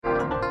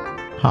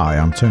Hi,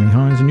 I'm Tony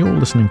Hines, and you're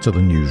listening to the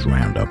News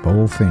Roundup,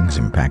 all things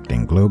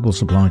impacting global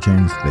supply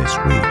chains this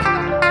week.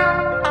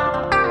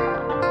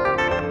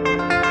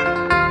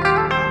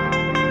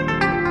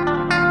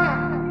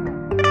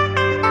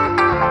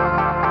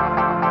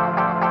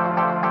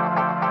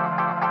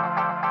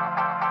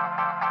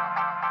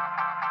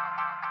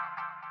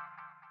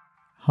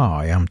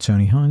 Hi, I'm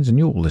Tony Hines, and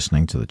you're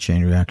listening to the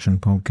Chain Reaction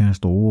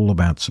Podcast, all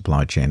about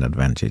supply chain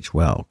advantage.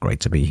 Well,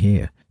 great to be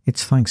here.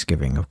 It's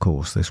Thanksgiving, of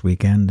course, this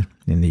weekend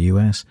in the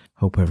US.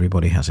 Hope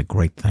everybody has a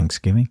great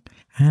Thanksgiving.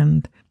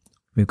 And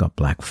we've got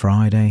Black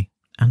Friday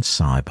and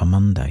Cyber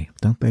Monday.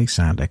 Don't they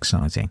sound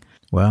exciting?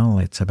 Well,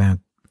 it's about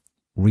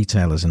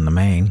retailers in the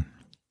main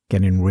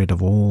getting rid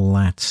of all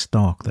that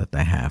stock that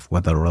they have,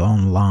 whether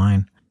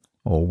online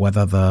or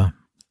whether they're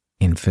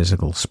in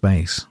physical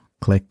space.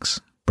 Clicks,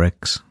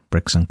 bricks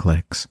and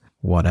clicks,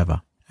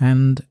 whatever.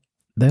 And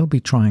they'll be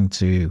trying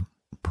to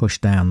push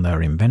down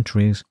their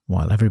inventories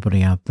while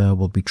everybody out there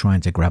will be trying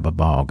to grab a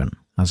bargain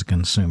as a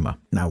consumer.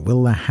 Now,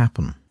 will that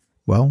happen?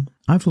 Well,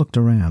 I've looked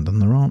around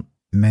and there aren't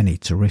many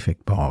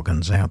terrific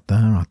bargains out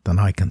there that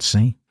I can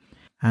see.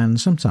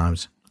 And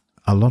sometimes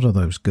a lot of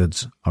those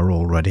goods are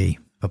already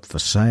up for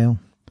sale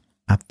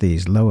at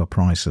these lower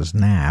prices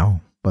now,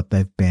 but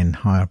they've been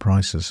higher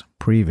prices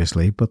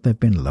previously, but they've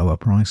been lower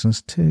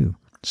prices too.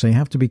 So you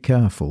have to be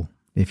careful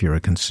if you're a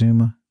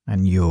consumer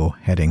and you're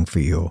heading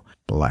for your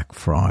Black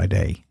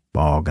Friday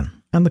bargain.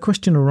 And the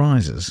question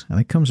arises, and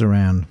it comes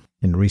around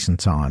in recent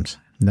times,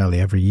 nearly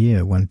every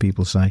year, when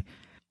people say,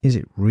 is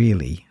it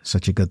really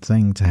such a good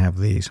thing to have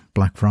these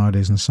Black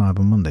Fridays and Cyber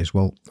Mondays?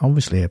 Well,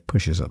 obviously it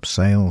pushes up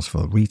sales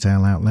for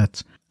retail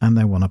outlets, and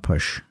they want to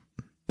push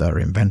their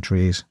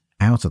inventories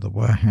out of the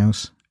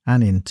warehouse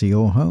and into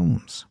your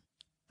homes.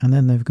 And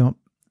then they've got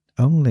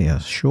only a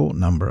short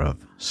number of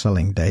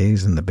selling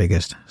days in the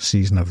biggest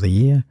season of the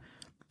year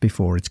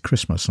before it's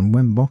Christmas. And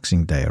when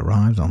Boxing Day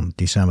arrives on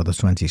December the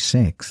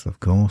 26th, of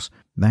course,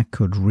 that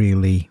could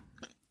really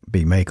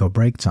be make or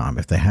break time.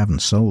 If they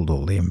haven't sold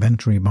all the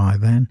inventory by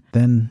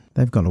then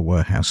they've got a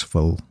warehouse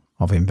full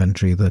of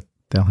inventory that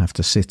they'll have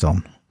to sit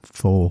on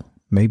for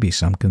maybe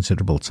some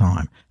considerable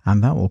time,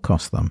 and that will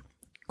cost them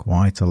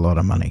quite a lot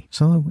of money.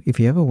 So if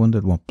you ever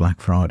wondered what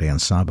Black Friday and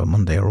Cyber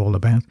Monday are all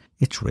about,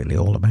 it's really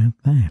all about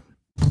that.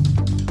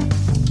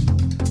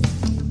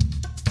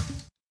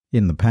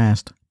 In the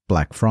past,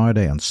 Black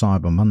Friday and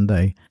Cyber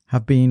Monday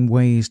have been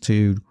ways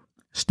to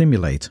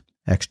stimulate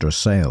extra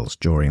sales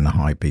during the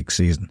high peak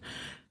season,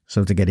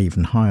 so to get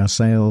even higher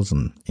sales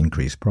and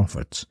increase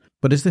profits.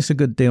 But is this a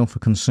good deal for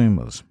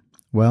consumers?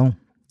 Well,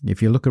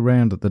 if you look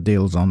around at the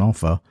deals on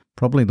offer,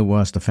 probably the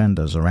worst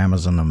offenders are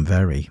Amazon and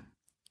Very,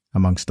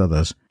 amongst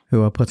others,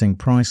 who are putting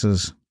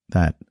prices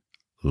that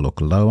look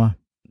lower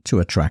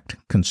to attract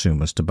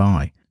consumers to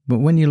buy. But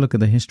when you look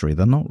at the history,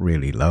 they're not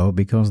really low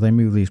because they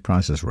move these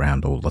prices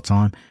around all the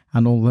time.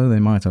 And although they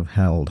might have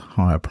held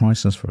higher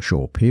prices for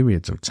short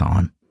periods of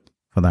time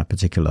for that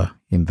particular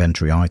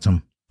inventory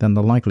item, then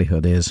the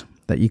likelihood is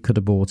that you could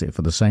have bought it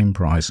for the same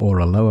price or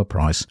a lower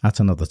price at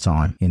another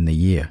time in the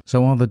year.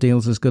 So are the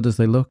deals as good as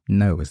they look?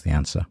 No is the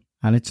answer.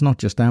 And it's not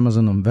just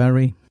Amazon and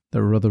Very.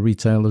 There are other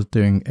retailers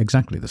doing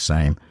exactly the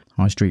same.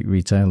 High street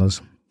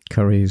retailers,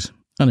 Currys,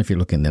 and if you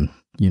look in the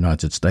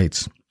United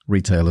States,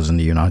 retailers in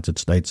the United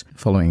States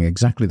following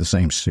exactly the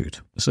same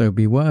suit. So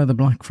beware the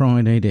Black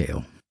Friday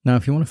deal. Now,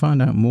 if you want to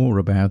find out more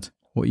about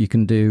what you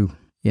can do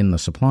in the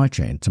supply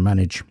chain to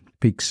manage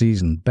peak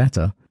season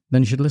better,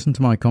 then you should listen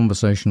to my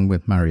conversation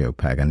with Mario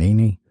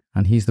Paganini,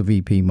 and he's the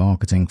VP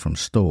Marketing from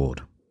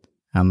Stored.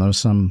 And there are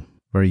some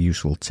very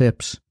useful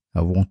tips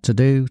of what to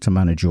do to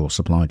manage your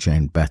supply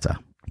chain better.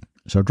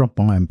 So drop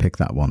by and pick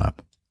that one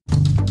up.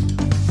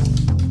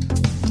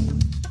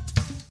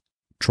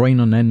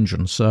 Train and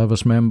engine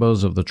service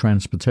members of the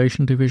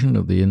Transportation Division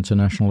of the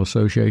International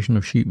Association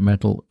of Sheet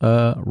Metal,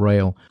 Air,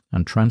 Rail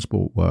and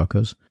Transport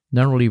Workers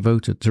narrowly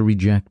voted to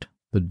reject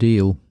the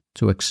deal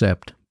to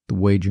accept the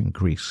wage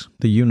increase.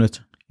 The unit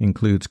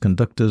includes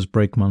conductors,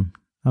 brakemen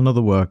and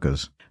other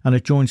workers, and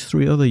it joins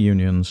 3 other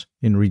unions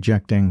in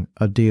rejecting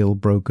a deal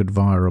brokered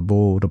via a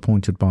board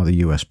appointed by the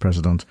US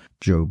President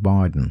Joe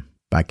Biden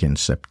back in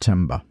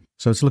September.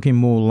 So it's looking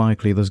more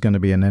likely there's going to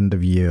be an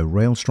end-of-year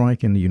rail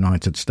strike in the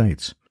United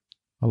States.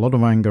 A lot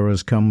of anger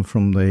has come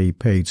from the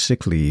paid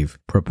sick leave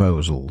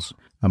proposals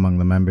among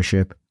the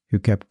membership who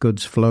kept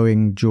goods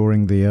flowing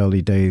during the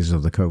early days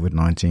of the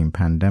COVID-19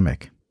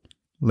 pandemic.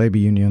 Labour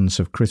unions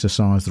have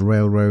criticised the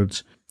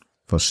railroads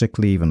for sick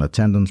leave and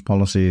attendance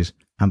policies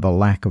and the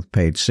lack of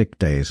paid sick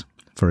days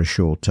for a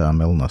short-term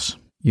illness.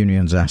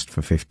 Unions asked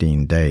for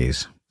 15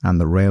 days,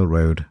 and the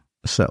railroad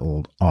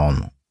settled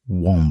on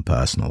 1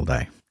 personal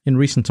day. In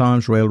recent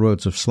times,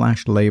 railroads have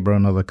slashed labour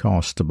and other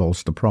costs to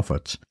bolster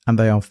profits, and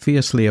they are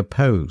fiercely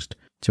opposed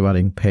to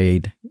adding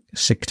paid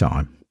sick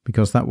time,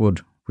 because that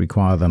would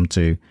require them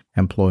to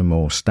employ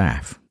more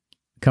staff.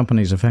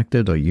 Companies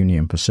affected are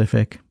Union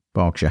Pacific,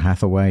 Berkshire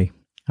Hathaway,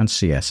 and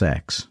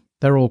CSX.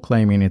 They're all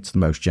claiming it's the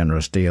most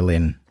generous deal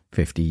in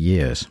 50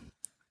 years.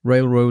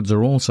 Railroads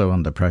are also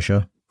under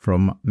pressure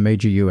from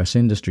major US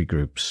industry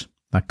groups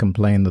that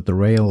complain that the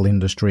rail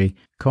industry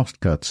cost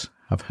cuts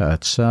have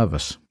hurt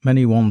service.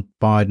 Many want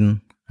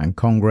Biden and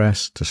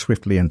Congress to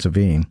swiftly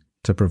intervene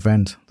to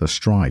prevent the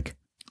strike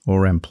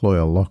or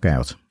employer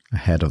lockout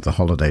ahead of the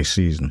holiday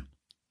season.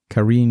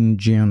 Karine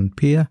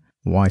Jean-Pierre,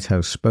 White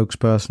House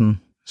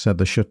spokesperson, said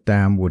the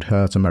shutdown would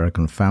hurt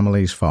American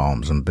families,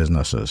 farms and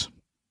businesses.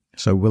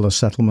 So will a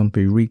settlement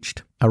be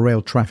reached? A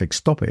rail traffic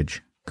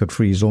stoppage could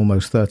freeze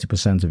almost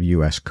 30% of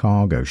US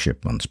cargo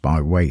shipments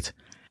by weight,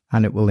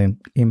 and it will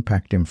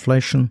impact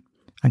inflation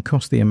and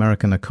cost the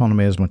American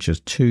economy as much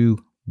as $2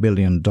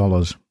 billion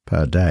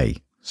per day.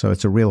 So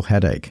it's a real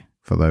headache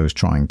for those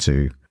trying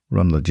to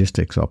run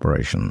logistics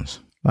operations.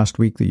 Last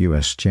week, the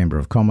US Chamber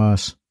of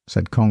Commerce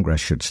said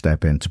Congress should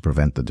step in to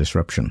prevent the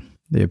disruption.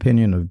 The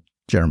opinion of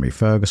Jeremy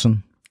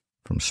Ferguson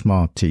from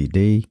Smart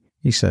TD,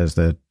 he says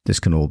that this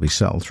can all be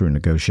settled through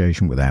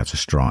negotiation without a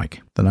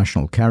strike. The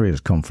National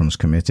Carriers Conference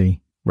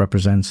Committee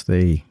represents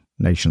the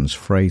nation's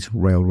freight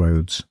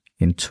railroads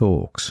in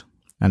talks,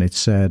 and it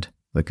said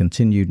the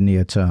continued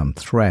near-term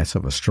threat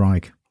of a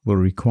strike will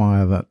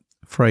require that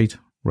freight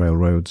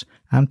railroads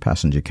and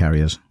passenger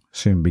carriers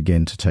soon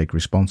begin to take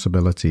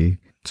responsibility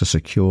to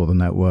secure the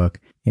network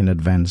in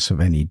advance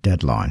of any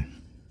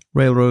deadline.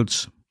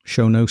 Railroads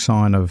show no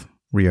sign of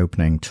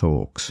reopening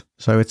talks,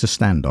 so it's a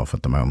standoff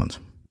at the moment.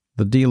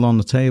 The deal on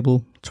the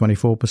table,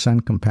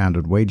 24%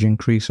 compounded wage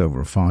increase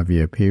over a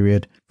 5-year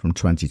period from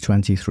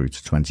 2020 through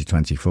to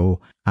 2024,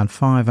 and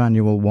 5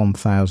 annual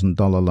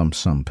 $1,000 lump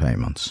sum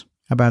payments.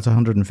 About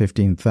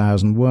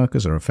 115,000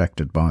 workers are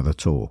affected by the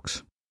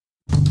talks.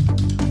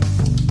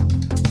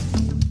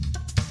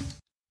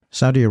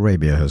 Saudi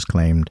Arabia has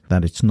claimed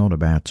that it's not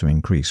about to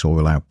increase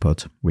oil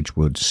output, which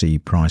would see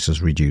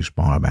prices reduced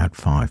by about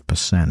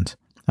 5%.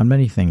 And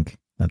many think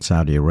that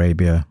Saudi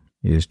Arabia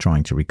is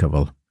trying to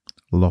recover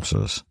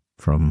losses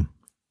from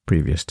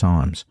previous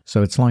times.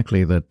 So it's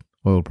likely that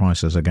oil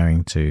prices are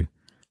going to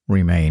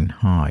remain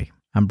high.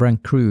 And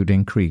Brent crude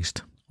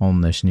increased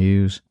on this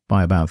news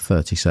by about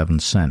 37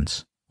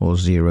 cents, or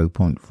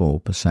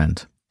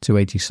 0.4%. to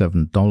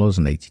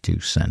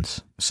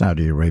 $87.82.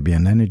 Saudi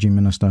Arabian Energy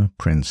Minister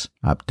Prince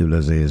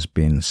Abdulaziz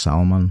bin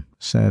Salman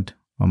said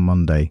on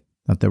Monday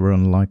that they were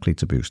unlikely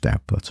to boost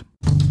output.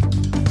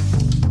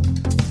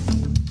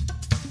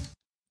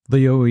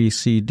 The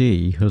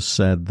OECD has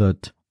said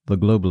that the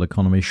global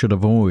economy should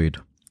avoid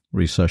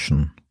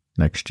recession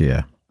next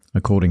year.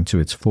 According to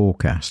its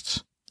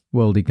forecasts,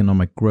 world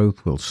economic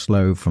growth will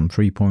slow from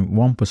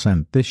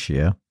 3.1% this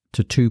year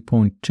to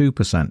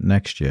 2.2%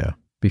 next year,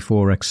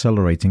 before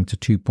accelerating to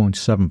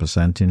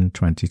 2.7% in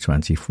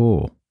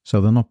 2024.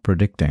 So they're not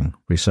predicting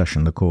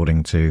recession,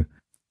 according to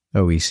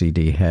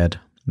OECD head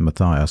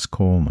Matthias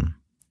Cormann.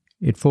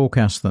 It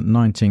forecasts that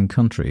 19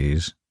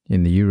 countries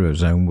in the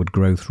Eurozone would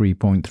grow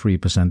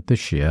 3.3%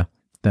 this year,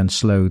 then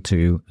slow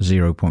to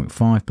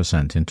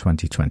 0.5% in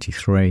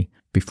 2023,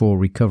 before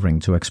recovering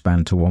to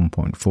expand to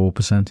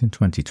 1.4% in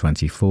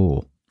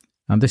 2024.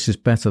 And this is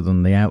better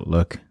than the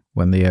outlook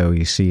when the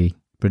OECD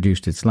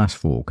produced its last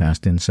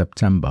forecast in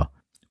September,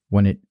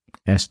 when it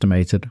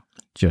estimated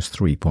just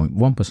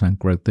 3.1%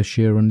 growth this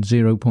year and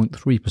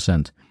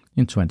 0.3%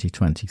 in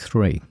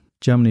 2023.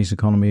 Germany's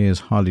economy is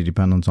highly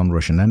dependent on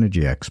Russian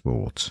energy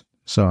exports,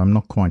 so I'm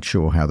not quite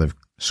sure how they've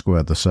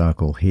squared the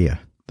circle here.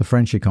 The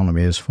French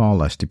economy is far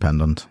less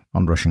dependent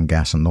on Russian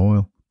gas and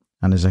oil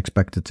and is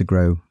expected to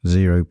grow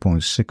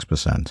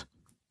 0.6%.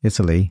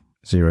 Italy,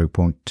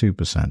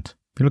 0.2%.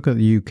 If you look at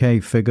the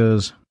UK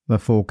figures, they're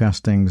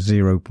forecasting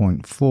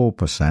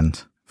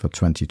 0.4% for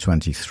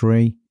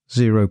 2023,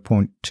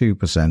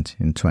 0.2%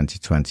 in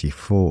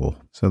 2024.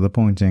 So they're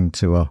pointing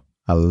to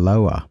a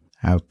lower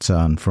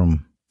outturn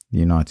from the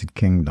United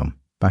Kingdom.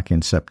 Back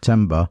in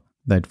September,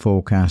 they'd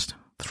forecast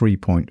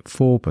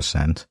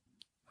 3.4%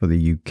 for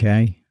the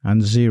UK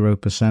and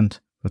 0%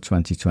 for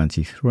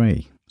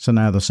 2023. So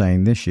now they're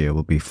saying this year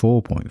will be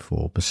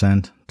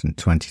 4.4% in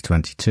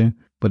 2022,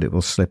 but it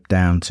will slip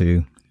down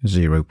to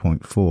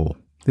 0.4.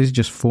 These are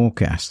just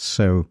forecasts,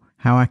 so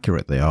how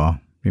accurate they are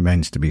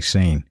remains to be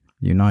seen.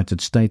 The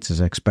United States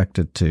is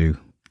expected to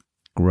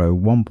grow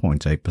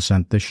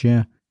 1.8% this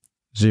year,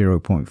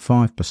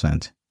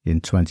 0.5%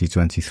 in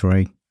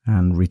 2023,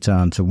 and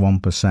return to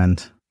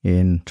 1%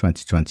 in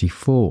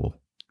 2024.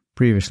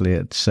 Previously,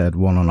 it said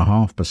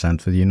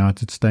 1.5% for the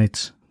United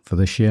States for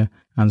this year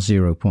and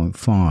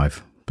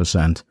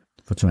 0.5%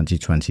 for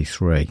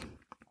 2023.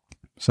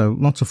 So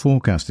lots of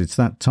forecasts. It's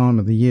that time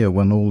of the year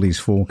when all these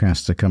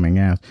forecasts are coming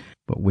out,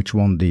 but which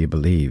one do you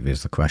believe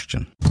is the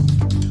question?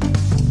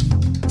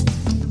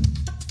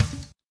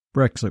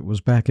 Brexit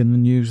was back in the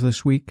news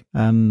this week,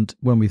 and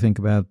when we think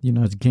about the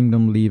United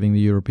Kingdom leaving the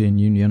European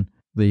Union,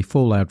 the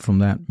fallout from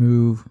that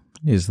move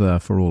is there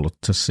for all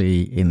to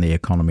see in the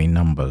economy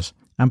numbers,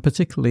 and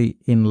particularly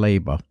in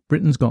labour.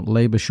 Britain's got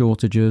labour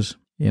shortages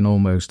in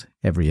almost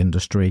every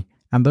industry,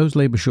 and those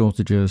labour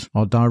shortages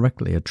are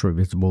directly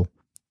attributable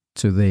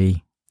to the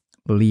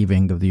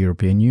leaving of the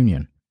European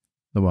Union.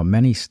 There were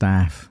many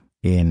staff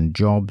in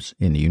jobs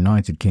in the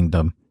United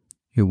Kingdom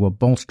who were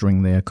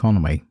bolstering the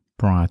economy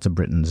prior to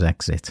Britain's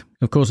exit.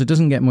 Of course, it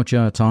doesn't get much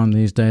airtime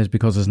these days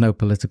because there's no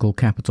political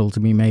capital to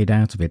be made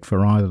out of it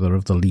for either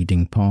of the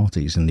leading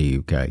parties in the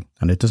UK,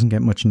 and it doesn't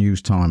get much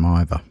news time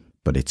either,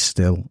 but it's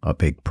still a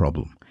big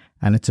problem.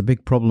 And it's a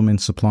big problem in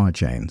supply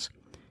chains.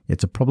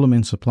 It's a problem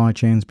in supply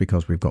chains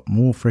because we've got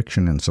more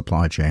friction in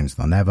supply chains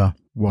than ever.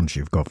 Once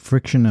you've got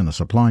friction in a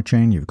supply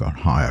chain, you've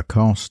got higher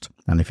cost,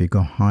 and if you've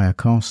got higher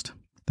cost,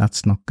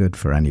 that's not good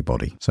for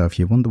anybody. So if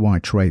you wonder why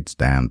trade's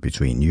down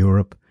between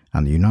Europe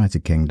and the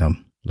United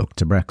Kingdom, look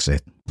to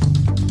Brexit.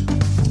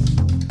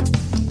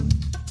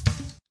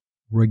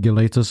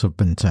 Regulators have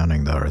been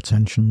turning their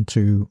attention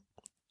to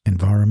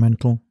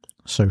environmental,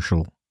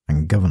 social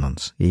and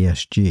governance,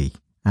 ESG,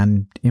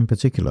 and in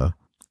particular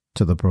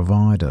to the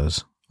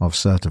providers of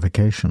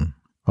certification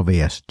of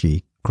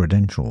ESG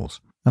credentials.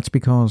 That's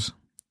because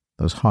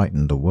there's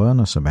heightened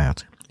awareness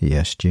about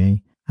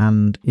ESG,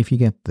 and if you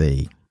get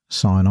the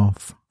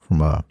sign-off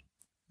from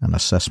an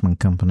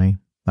assessment company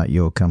that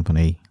your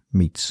company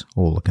meets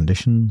all the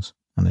conditions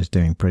and is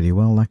doing pretty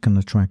well, that can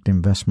attract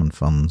investment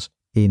funds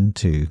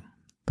into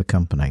the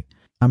company.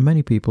 And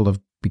many people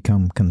have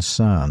become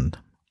concerned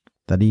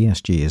that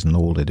ESG isn't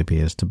all it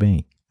appears to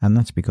be, and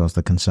that's because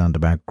they're concerned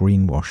about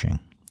greenwashing.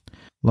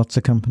 Lots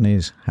of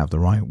companies have the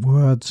right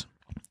words,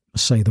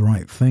 say the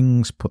right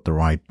things, put the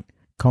right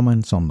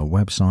comments on the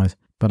website,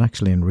 but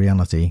actually in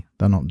reality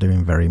they're not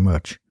doing very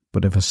much.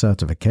 But if a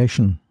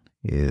certification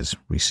is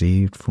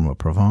received from a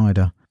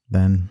provider,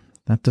 then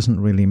that doesn't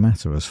really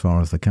matter as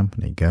far as the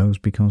company goes,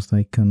 because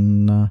they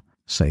can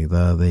say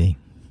they're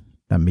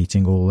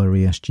meeting all their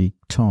ESG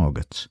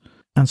targets.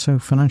 And so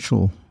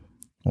financial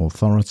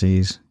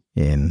authorities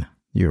in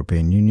the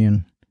European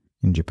Union,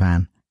 in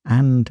Japan,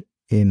 and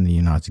in the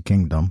United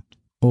Kingdom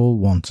all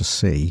want to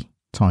see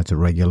tighter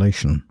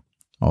regulation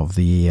of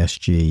the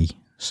ESG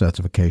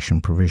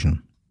certification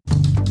provision.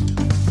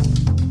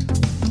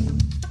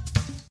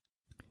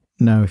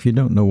 Now, if you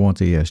don't know what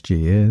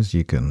ESG is,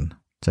 you can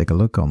take a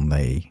look on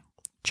the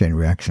Chain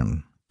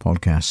Reaction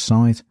podcast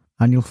site,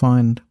 and you'll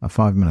find a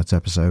 5-minute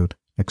episode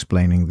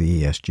explaining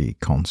the ESG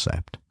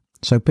concept.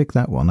 So pick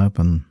that one up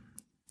and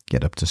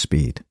get up to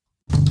speed.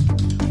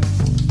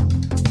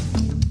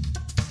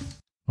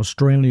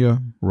 Australia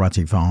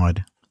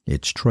ratified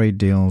its trade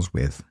deals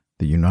with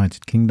the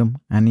United Kingdom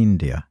and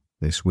India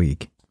this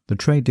week. The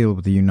trade deal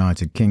with the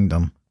United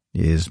Kingdom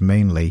is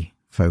mainly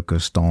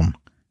focused on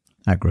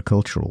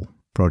agricultural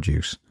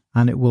produce,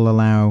 and it will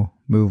allow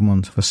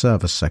movement for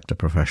service sector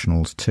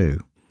professionals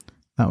too.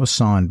 That was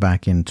signed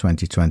back in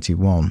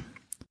 2021.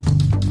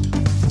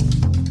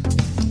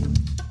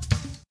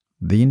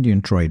 The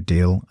Indian trade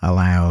deal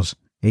allows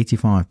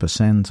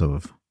 85%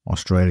 of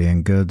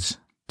Australian goods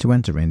to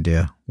enter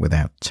India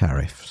without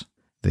tariffs.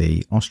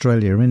 The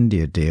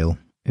Australia-India deal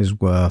is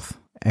worth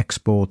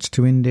exports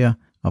to India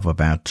of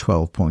about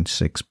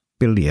 12.6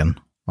 billion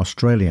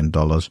Australian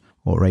dollars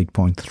or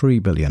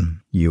 8.3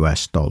 billion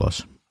US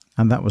dollars.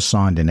 And that was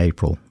signed in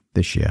April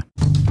this year.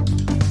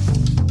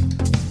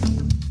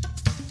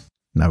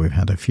 Now, we've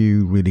had a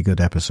few really good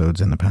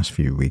episodes in the past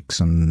few weeks,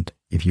 and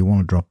if you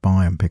want to drop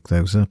by and pick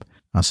those up,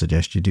 I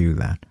suggest you do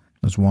that.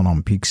 There's one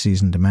on peak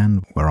season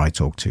demand where I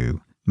talk to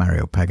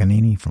Mario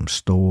Paganini from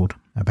Stored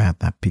about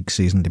that peak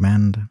season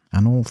demand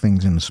and all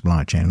things in the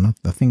supply chain,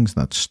 the things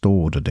that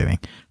Stored are doing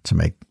to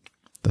make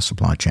the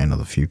supply chain of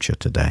the future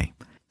today.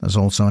 There's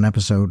also an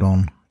episode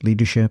on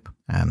leadership,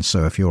 and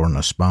so if you're an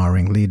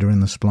aspiring leader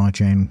in the supply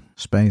chain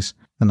space,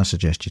 then I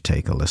suggest you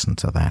take a listen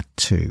to that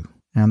too.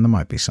 And there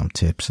might be some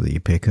tips that you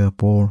pick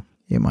up, or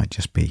it might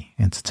just be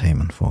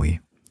entertainment for you.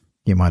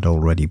 You might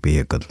already be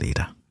a good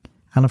leader.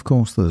 And of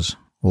course there's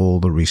all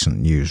the recent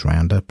news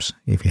roundups.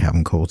 If you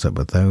haven't caught up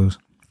with those,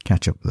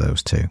 catch up with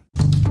those too.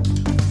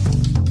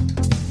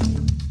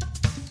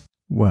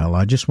 Well,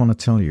 I just want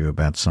to tell you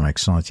about some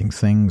exciting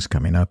things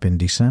coming up in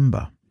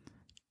December.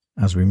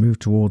 As we move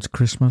towards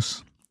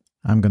Christmas,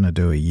 I'm going to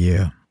do a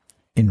year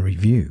in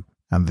review.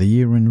 And the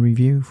year in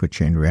review for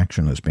Chain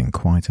Reaction has been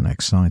quite an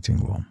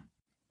exciting one.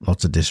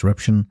 Lots of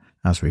disruption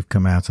as we've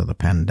come out of the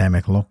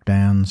pandemic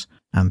lockdowns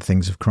and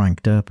things have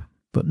cranked up,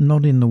 but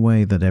not in the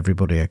way that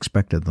everybody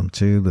expected them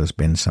to. There's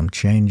been some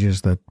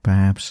changes that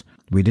perhaps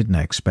we didn't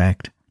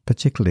expect,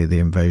 particularly the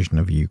invasion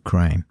of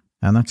Ukraine.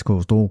 And that's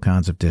caused all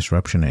kinds of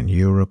disruption in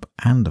Europe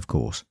and, of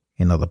course,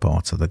 in other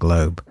parts of the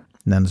globe.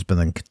 And then there's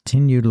been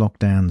continued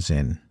lockdowns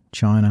in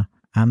China,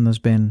 and there's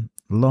been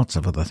lots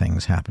of other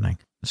things happening.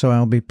 So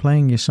I'll be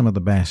playing you some of the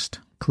best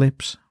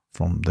clips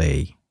from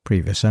the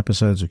previous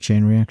episodes of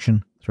Chain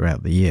Reaction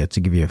throughout the year to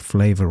give you a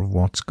flavour of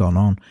what's gone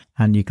on,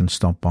 and you can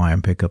stop by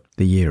and pick up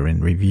the year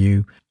in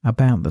review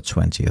about the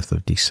 20th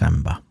of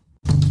December.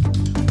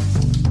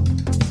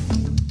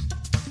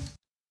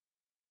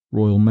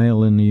 Royal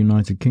Mail in the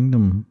United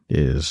Kingdom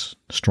is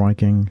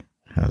striking,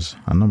 has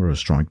a number of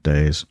strike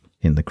days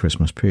in the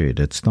Christmas period.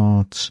 It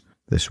starts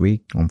this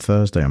week on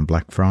Thursday and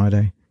Black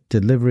Friday.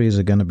 Deliveries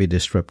are going to be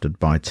disrupted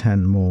by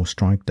 10 more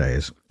strike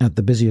days at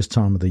the busiest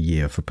time of the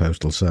year for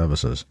postal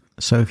services.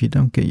 So if you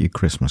don't get your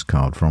Christmas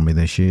card from me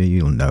this year,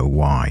 you'll know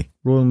why.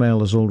 Royal Mail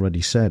has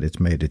already said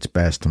it's made its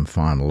best and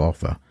final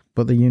offer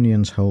But the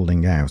union's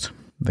holding out.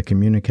 The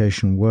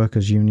Communication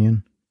Workers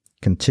Union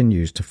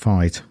continues to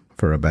fight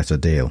for a better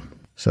deal.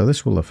 So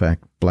this will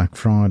affect Black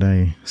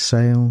Friday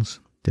sales,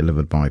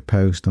 delivered by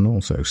post, and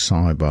also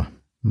Cyber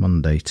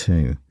Monday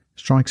too.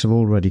 Strikes have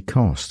already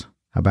cost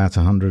about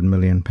 £100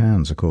 million,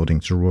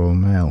 according to Royal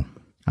Mail,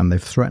 and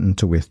they've threatened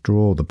to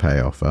withdraw the pay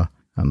offer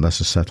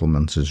unless a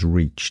settlement is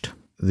reached.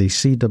 The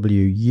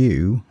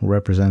CWU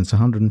represents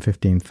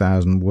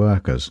 115,000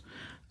 workers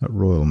at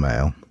Royal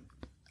Mail,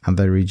 and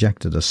they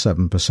rejected a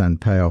 7%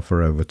 pay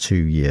offer over 2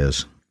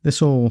 years.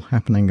 This all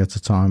happening at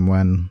a time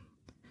when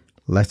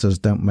letters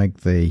don't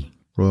make the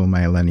Royal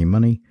Mail any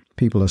money.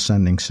 People are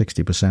sending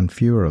 60%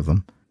 fewer of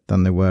them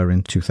than they were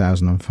in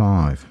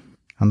 2005.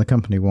 And the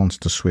company wants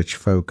to switch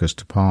focus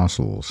to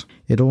parcels.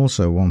 It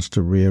also wants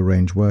to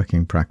rearrange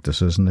working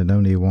practices, and it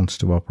only wants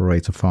to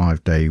operate a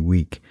 5-day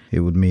week.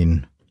 It would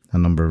mean a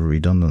number of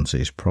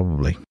redundancies,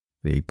 probably.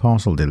 The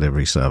parcel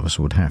delivery service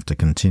would have to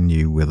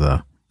continue with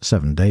a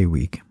 7-day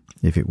week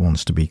if it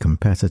wants to be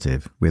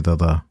competitive with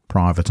other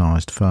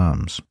privatised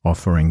firms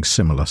offering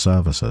similar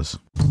services.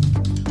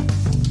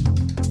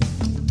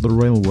 The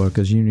Rail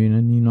Workers Union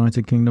in the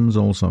United Kingdom is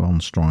also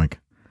on strike.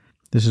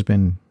 This has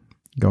been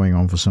going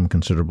on for some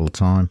considerable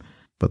time,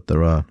 but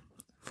there are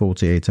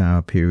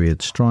 48-hour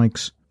period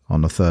strikes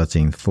on the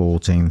 13th,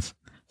 14th,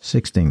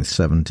 16th,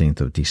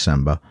 17th of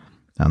December,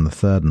 and the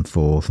 3rd and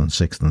 4th and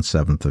 6th and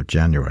 7th of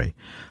January.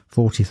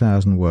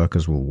 40,000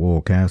 workers will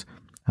walk out,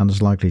 and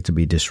there's likely to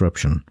be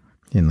disruption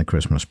in the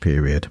Christmas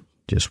period,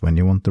 just when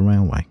you want the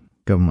railway.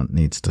 Government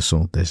needs to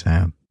sort this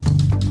out.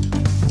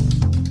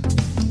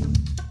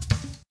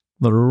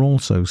 There are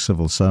also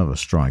civil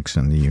service strikes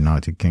in the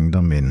United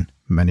Kingdom in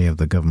many of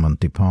the government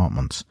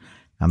departments,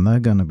 and they're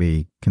going to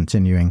be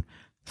continuing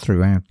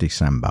throughout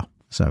December.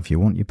 So if you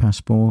want your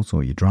passport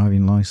or your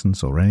driving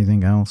licence or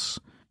anything else,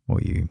 or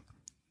you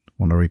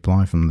want to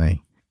reply from the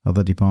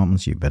other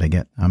departments, you better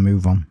get a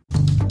move on.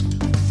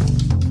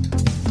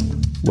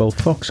 Well,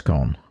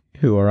 Foxconn,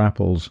 who are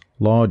Apple's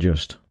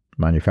largest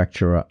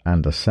manufacturer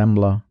and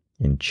assembler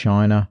in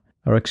China,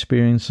 are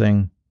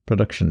experiencing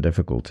production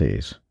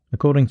difficulties.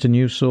 According to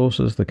news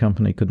sources, the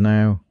company could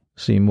now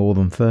see more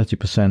than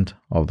 30%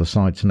 of the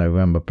site's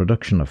November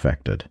production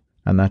affected,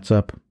 and that's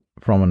up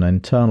from an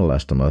internal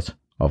estimate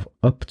of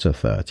up to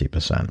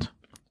 30%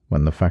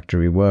 when the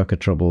factory worker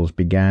troubles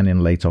began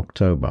in late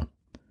October.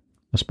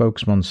 A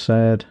spokesman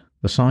said,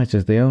 "The site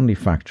is the only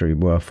factory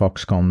where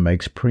Foxconn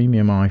makes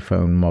premium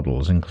iPhone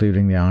models,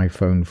 including the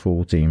iPhone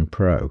 14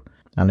 Pro,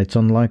 and it's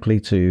unlikely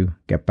to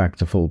get back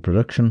to full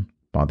production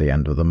by the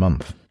end of the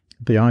month."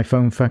 The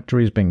iPhone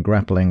factory has been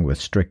grappling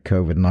with strict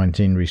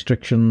COVID-19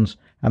 restrictions,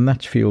 and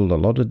that's fueled a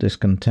lot of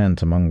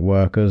discontent among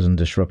workers and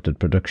disrupted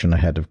production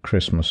ahead of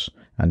Christmas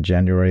and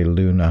January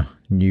Lunar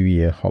New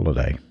Year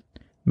holiday.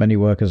 Many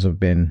workers have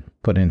been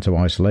put into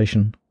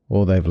isolation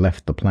or they've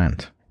left the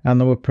plant, and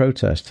there were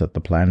protests at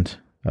the plant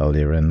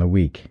earlier in the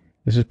week.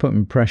 This is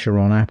putting pressure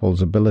on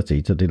Apple's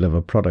ability to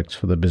deliver products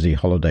for the busy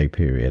holiday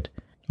period.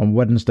 On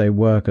Wednesday,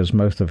 workers,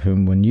 most of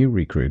whom were new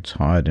recruits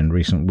hired in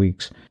recent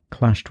weeks,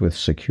 clashed with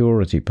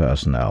security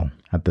personnel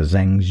at the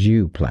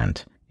Zhengzhou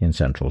plant in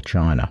central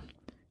China.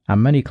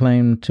 And many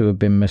claimed to have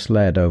been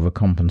misled over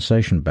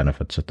compensation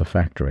benefits at the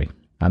factory,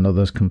 and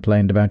others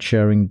complained about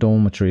sharing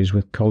dormitories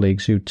with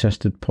colleagues who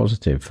tested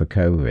positive for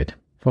COVID.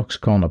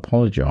 Foxconn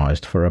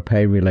apologised for a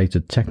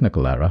pay-related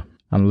technical error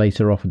and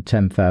later offered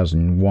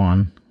 10,000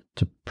 yuan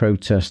to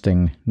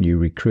protesting new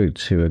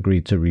recruits who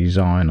agreed to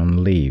resign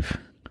and leave.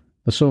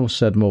 The source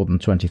said more than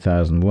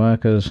 20,000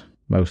 workers,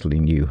 mostly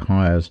new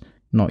hires,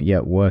 not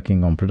yet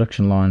working on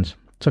production lines,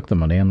 took the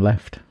money and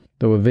left.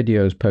 There were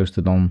videos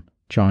posted on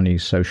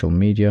Chinese social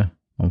media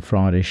on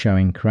Friday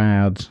showing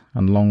crowds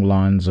and long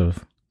lines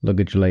of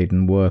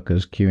luggage-laden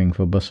workers queuing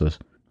for buses.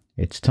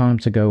 "It's time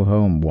to go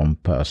home," one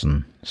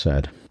person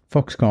said.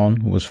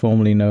 Foxconn was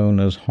formerly known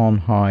as Hon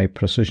Hai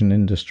Precision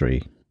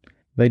Industry.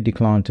 They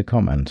declined to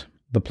comment.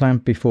 The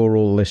plant, before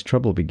all this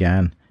trouble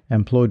began,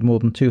 employed more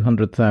than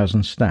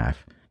 200,000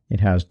 staff. It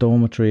has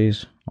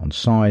dormitories,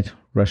 on-site,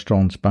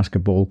 restaurants,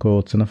 basketball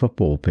courts and a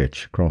football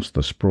pitch across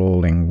the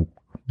sprawling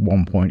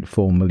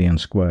 1.4 million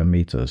square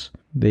metres.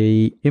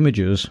 The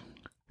images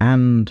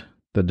and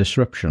the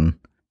disruption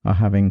are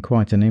having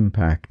quite an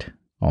impact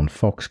on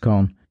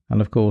Foxconn,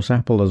 and of course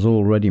Apple has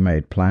already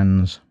made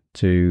plans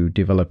to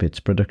develop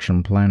its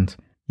production plant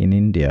in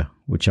India,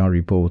 which I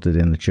reported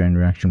in the Chain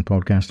Reaction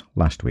podcast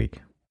last week.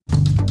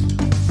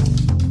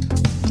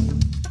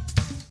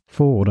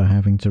 Ford are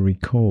having to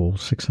recall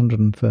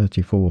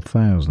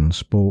 634,000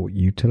 sport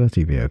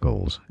utility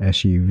vehicles,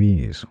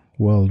 SUVs,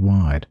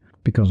 worldwide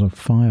because of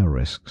fire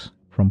risks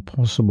from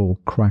possible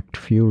cracked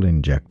fuel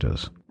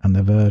injectors, and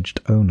they've urged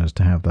owners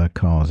to have their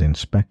cars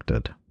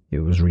inspected.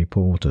 It was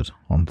reported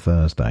on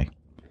Thursday.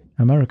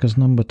 America's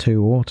number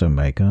 2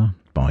 automaker,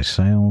 by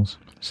sales,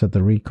 said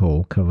the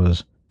recall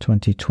covers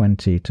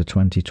 2020 to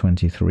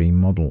 2023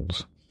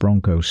 models,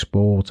 Bronco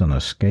Sport and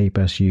Escape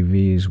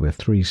SUVs with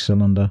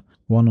 3-cylinder,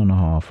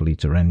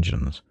 1.5-litre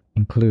engines,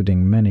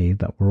 including many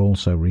that were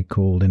also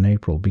recalled in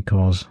April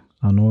because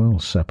an oil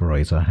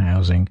separator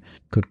housing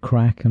could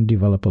crack and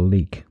develop a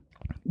leak,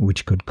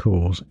 which could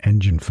cause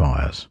engine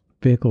fires.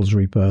 Vehicles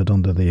repaired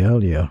under the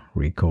earlier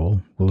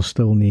recall will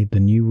still need the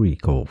new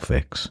recall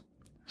fix.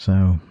 So,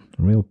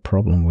 a real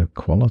problem with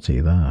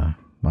quality there,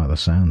 by the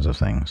sounds of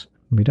things.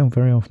 We don't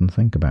very often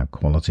think about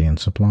quality in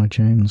supply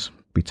chains.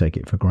 We take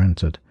it for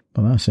granted.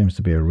 But that seems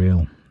to be a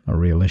real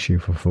issue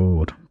for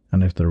Ford.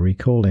 And if they're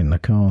recalling the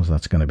cars,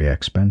 that's going to be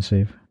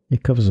expensive.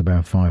 It covers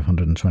about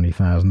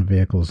 520,000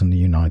 vehicles in the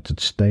United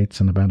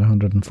States and about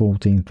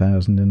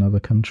 114,000 in other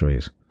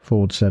countries.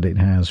 Ford said it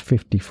has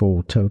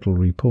 54 total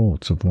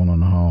reports of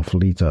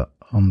 1.5-litre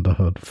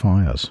underhood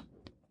fires,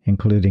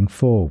 including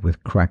 4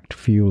 with cracked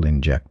fuel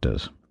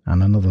injectors,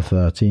 and another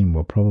 13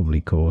 were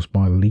probably caused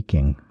by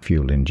leaking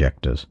fuel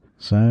injectors.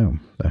 So,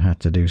 they had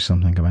to do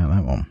something about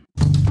that one.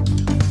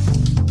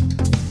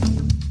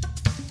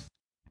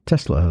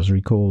 Tesla has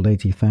recalled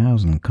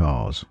 80,000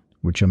 cars,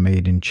 which are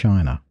made in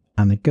China,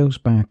 and it goes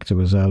back to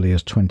as early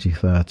as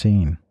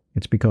 2013.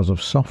 It's because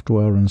of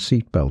software and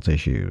seatbelt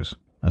issues,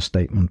 a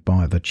statement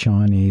by the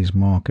Chinese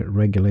market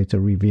regulator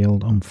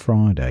revealed on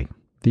Friday.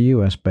 The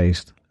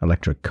US-based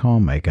electric car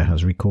maker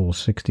has recalled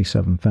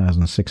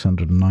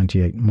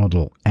 67,698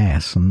 Model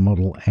S and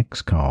Model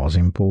X cars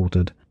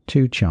imported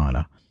to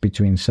China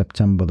between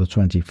September the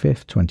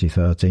 25th,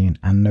 2013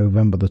 and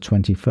November the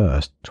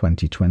 21st,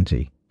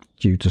 2020,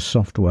 due to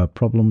software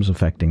problems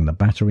affecting the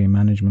battery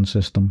management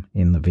system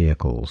in the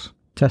vehicles.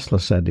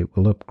 Tesla said it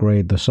will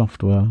upgrade the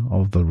software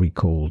of the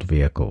recalled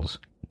vehicles.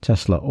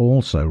 Tesla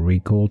also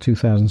recalled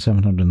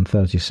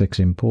 2,736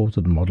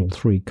 imported Model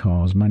 3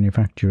 cars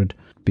manufactured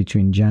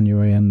between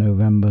January and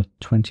November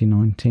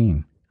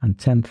 2019, and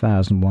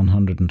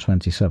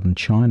 10,127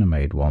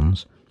 China-made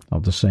ones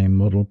of the same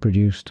model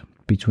produced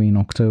between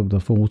October the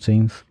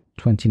 14th,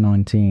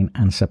 2019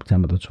 and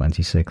September the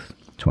 26th,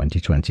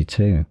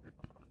 2022.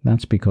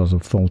 That's because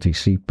of faulty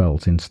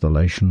seatbelt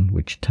installation,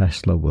 which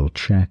Tesla will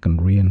check and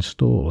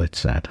reinstall, it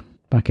said.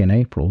 Back in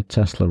April,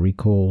 Tesla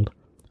recalled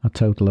a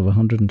total of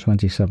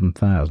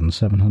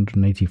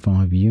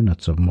 127,785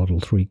 units of Model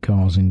 3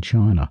 cars in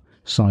China,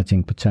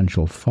 citing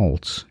potential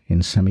faults in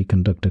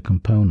semiconductor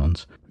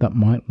components that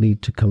might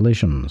lead to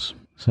collisions.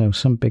 So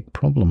some big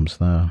problems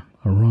there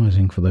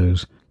arising for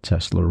those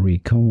Tesla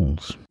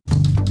recalls.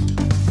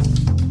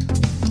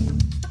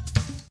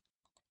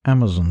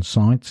 Amazon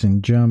sites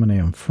in Germany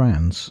and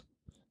France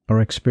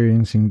are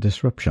experiencing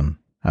disruption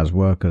as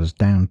workers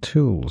down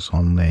tools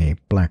on the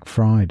Black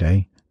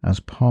Friday as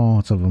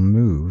part of a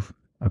move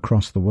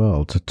across the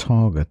world to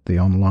target the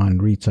online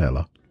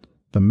retailer.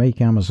 The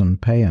Make Amazon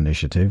Pay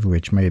initiative,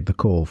 which made the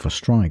call for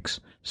strikes,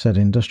 said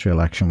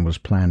industrial action was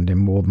planned in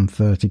more than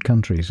 30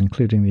 countries,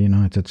 including the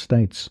United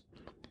States.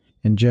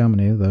 In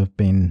Germany, there have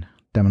been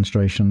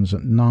demonstrations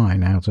at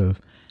 9 out of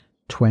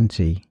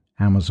 20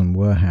 Amazon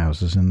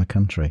warehouses in the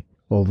country.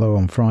 Although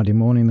on Friday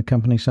morning the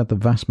company said the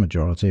vast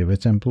majority of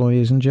its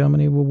employees in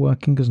Germany were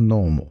working as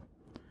normal.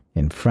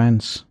 In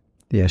France,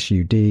 the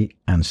SUD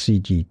and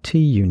CGT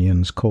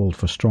unions called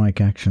for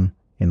strike action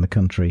in the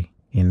country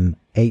in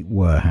 8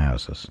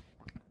 warehouses.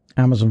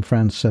 Amazon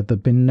France said there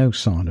had been no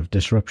sign of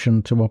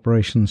disruption to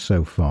operations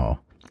so far.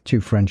 2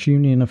 French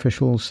union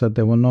officials said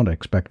they were not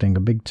expecting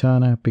a big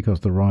turnout because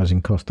the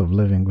rising cost of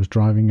living was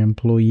driving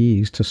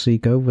employees to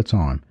seek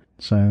overtime.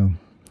 So,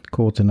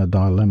 caught in a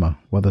dilemma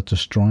whether to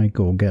strike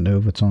or get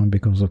overtime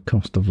because of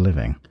cost of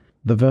living.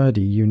 The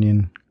Verdi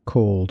union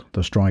called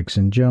the strikes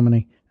in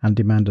Germany and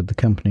demanded the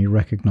company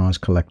recognise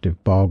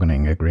collective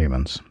bargaining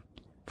agreements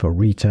for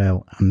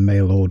retail and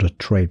mail-order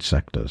trade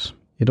sectors.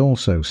 It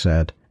also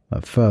said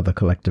that further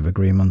collective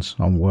agreements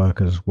on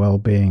workers'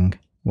 well-being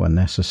were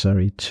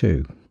necessary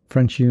too.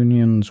 French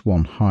unions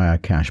want higher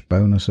cash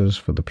bonuses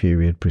for the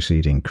period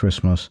preceding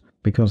Christmas,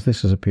 because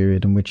this is a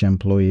period in which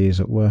employees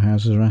at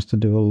warehouses are asked to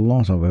do a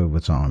lot of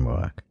overtime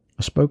work.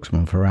 A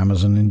spokesman for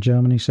Amazon in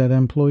Germany said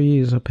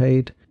employees are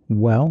paid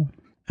well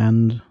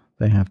and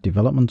they have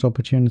development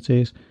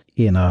opportunities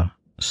in a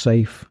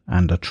safe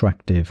and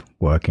attractive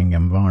working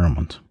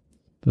environment.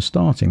 The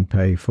starting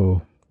pay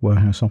for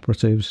warehouse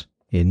operatives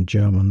in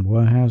German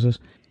warehouses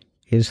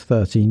is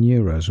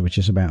 €13, which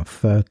is about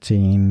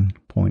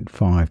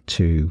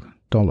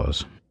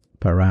 $13.52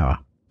 per hour,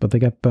 but they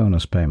get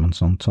bonus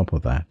payments on top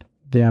of that.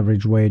 The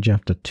average wage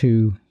after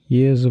 2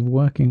 years of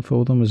working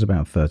for them is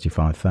about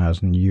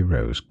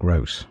 €35,000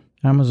 gross.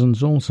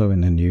 Amazon's also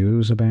in the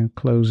news about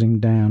closing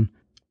down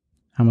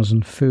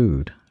Amazon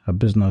Food, a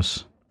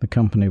business the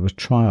company was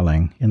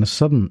trialling in the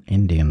southern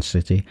Indian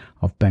city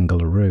of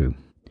Bengaluru.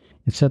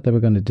 It said they were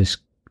going to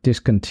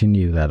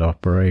discontinue that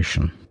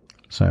operation,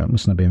 so it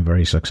mustn't have been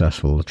very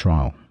successful, the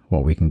trial,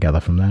 what we can gather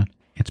from that.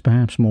 It's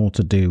perhaps more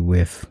to do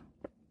with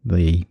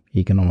the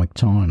economic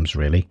times,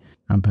 really,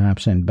 and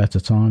perhaps in better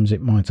times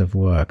it might have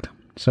worked.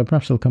 So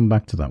perhaps I'll come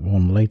back to that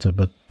one later,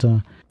 but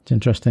it's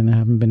interesting they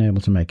haven't been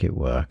able to make it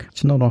work.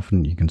 It's not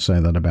often you can say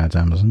that about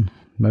Amazon.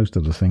 Most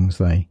of the things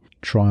they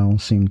trial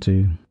seem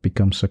to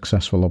become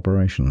successful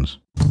operations.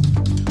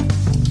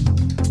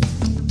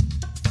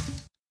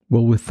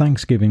 Well, with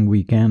Thanksgiving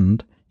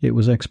weekend It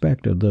was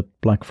expected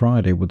that Black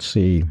Friday would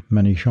see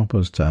many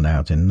shoppers turn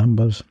out in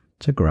numbers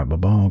to grab a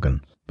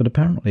bargain, but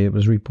apparently it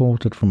was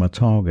reported from a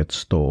Target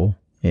store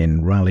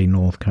in Raleigh,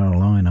 North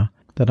Carolina,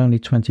 that only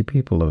 20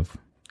 people have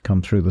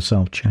come through the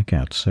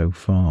self-checkout so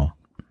far.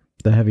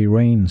 The heavy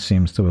rain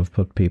seems to have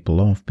put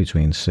people off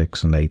between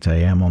 6 and 8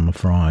 a.m. on the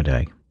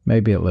Friday.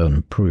 Maybe it'll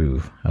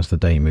improve as the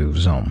day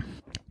moves on.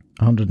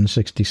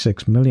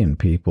 166 million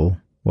people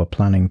were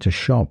planning to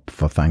shop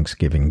for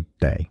Thanksgiving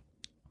Day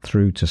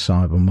through to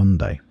Cyber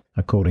Monday.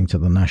 According to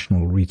the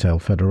National Retail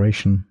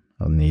Federation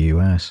in the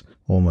US,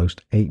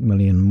 almost 8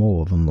 million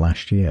more than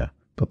last year.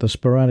 But the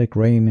sporadic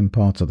rain in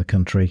parts of the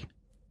country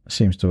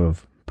seems to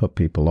have put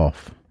people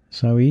off.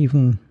 So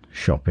even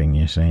shopping,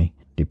 you see,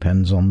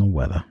 depends on the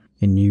weather.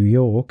 In New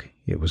York,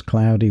 it was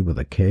cloudy with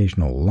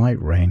occasional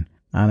light rain,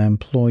 and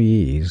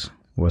employees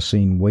were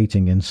seen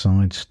waiting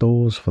inside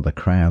stores for the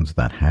crowds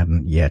that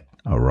hadn't yet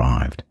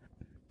arrived.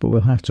 But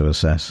we'll have to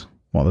assess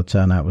what the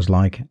turnout was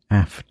like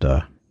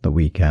after the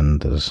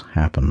weekend has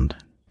happened.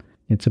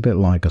 It's a bit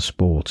like a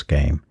sports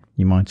game.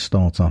 You might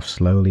start off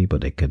slowly,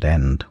 but it could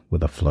end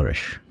with a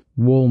flourish.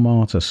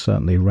 Walmart has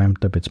certainly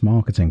ramped up its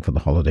marketing for the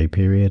holiday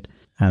period,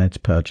 and it's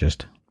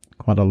purchased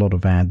quite a lot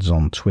of ads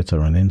on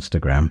Twitter and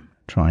Instagram,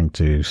 trying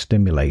to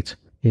stimulate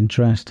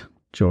interest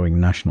during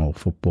National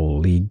Football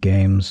League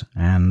games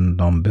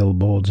and on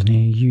billboards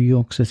near New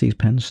York City's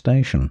Penn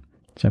Station.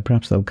 So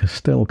perhaps they'll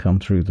still come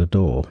through the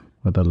door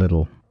with a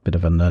little bit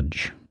of a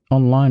nudge.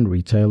 Online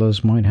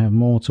retailers might have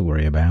more to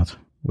worry about,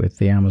 with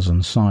the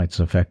Amazon sites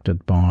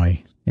affected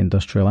by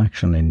industrial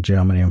action in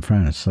Germany and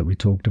France that we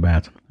talked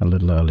about a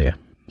little earlier.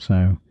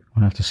 So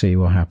we'll have to see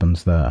what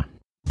happens there.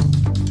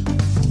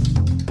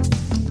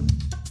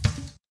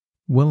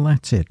 Well,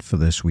 that's it for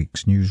this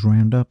week's news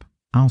roundup.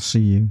 I'll see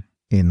you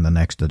in the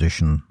next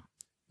edition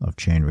of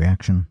Chain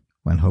Reaction,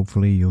 when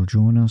hopefully you'll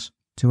join us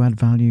to add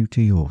value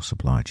to your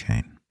supply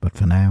chain. But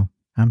for now,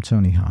 I'm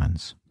Tony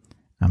Hines.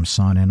 I'm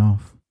signing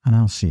off, and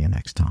I'll see you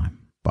next time.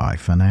 Bye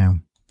for now.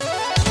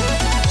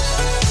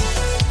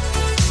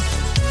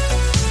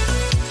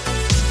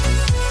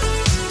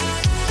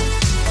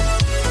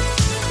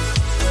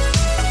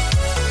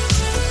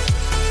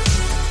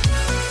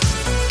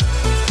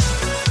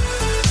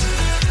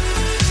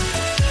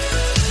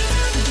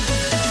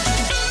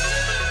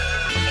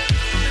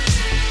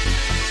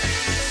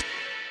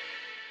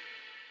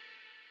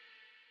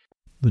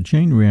 The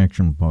Chain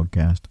Reaction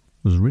podcast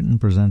was written,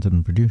 presented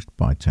and produced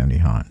by Tony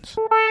Hines.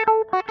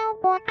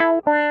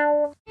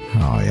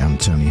 Hi, I'm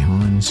Tony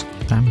Hines.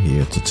 I'm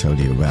here to tell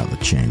you about the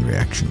Chain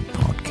Reaction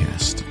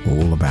podcast,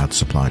 all about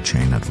supply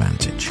chain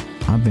advantage.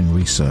 I've been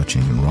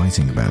researching and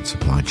writing about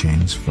supply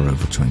chains for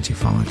over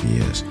 25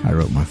 years. I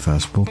wrote my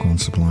first book on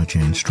supply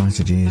chain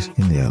strategies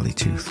in the early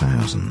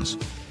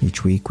 2000s.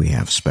 Each week we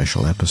have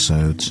special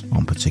episodes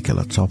on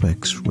particular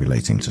topics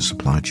relating to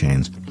supply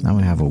chains, and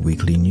we have a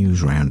weekly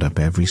news roundup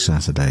every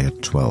Saturday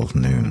at 12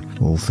 noon,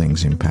 all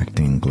things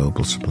impacting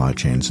global supply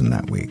chains in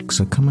that week.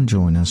 So come and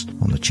join us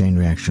on the Chain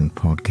Reaction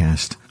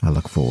podcast. I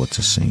look forward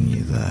to seeing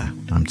you there.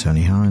 I'm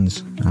Tony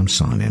Hines. I'm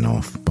signing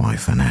off. Bye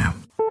for now.